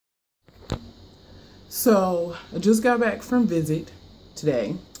So I just got back from visit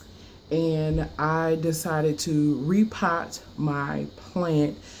today and I decided to repot my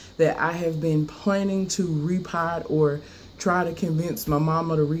plant that I have been planning to repot or try to convince my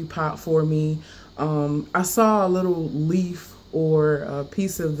mama to repot for me. I saw a little leaf or a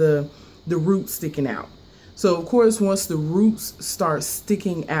piece of the root sticking out. So of course, once the roots start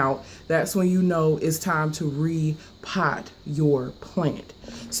sticking out, that's when you know it's time to repot your plant.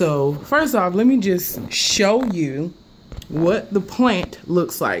 So first off, let me just show you what the plant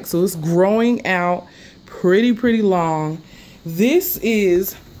looks like. So it's growing out pretty long. This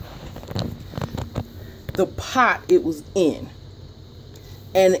is the pot it was in.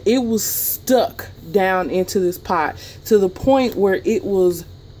 And it was stuck down into this pot to the point where it was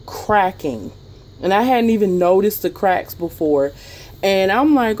cracking. And I hadn't even noticed the cracks before. And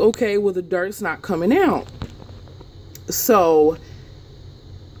I'm like, okay, well, the dirt's not coming out. So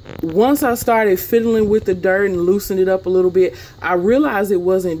once I started fiddling with the dirt and loosened it up a little bit, I realized it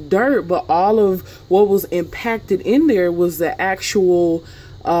wasn't dirt, but all of what was impacted in there was the actual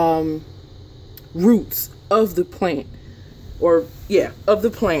roots of the plant. Of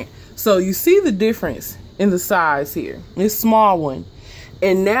the plant. So you see the difference in the size here. This small one.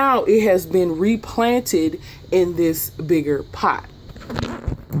 And now it has been replanted in this bigger pot.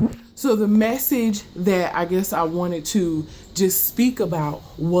 So the message that I guess I wanted to just speak about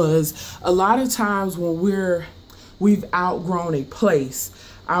was a lot of times when we've outgrown a place,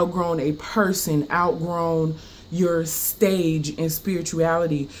 outgrown a person, outgrown your stage in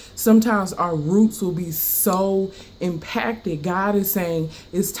spirituality, sometimes our roots will be so impacted. God is saying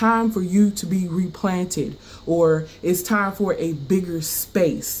it's time for you to be replanted, or it's time for a bigger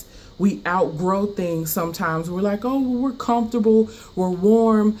space. We outgrow things sometimes. We're like, oh, we're comfortable, we're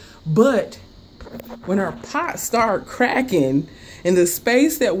warm. But when our pots start cracking in the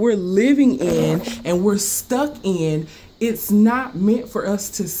space that we're living in and we're stuck in, it's not meant for us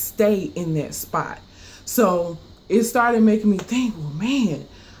to stay in that spot. So it started making me think, well, man,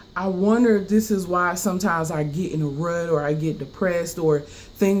 I wonder if this is why sometimes I get in a rut or I get depressed or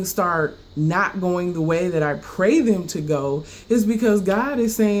things start not going the way that I pray them to go. Is because God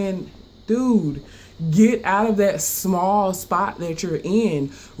is saying, dude, get out of that small spot that you're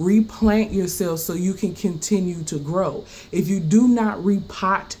in. Replant yourself so you can continue to grow. If you do not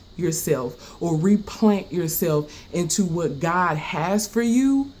repot yourself or replant yourself into what God has for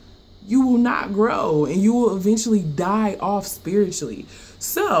you, you will not grow and you will eventually die off spiritually.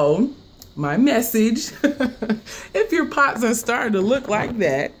 So my message, if your pots are starting to look like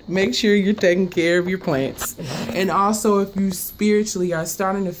that, make sure you're taking care of your plants. And also, if you spiritually are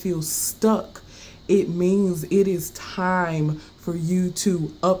starting to feel stuck, it means it is time for you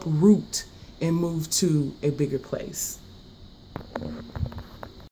to uproot and move to a bigger place.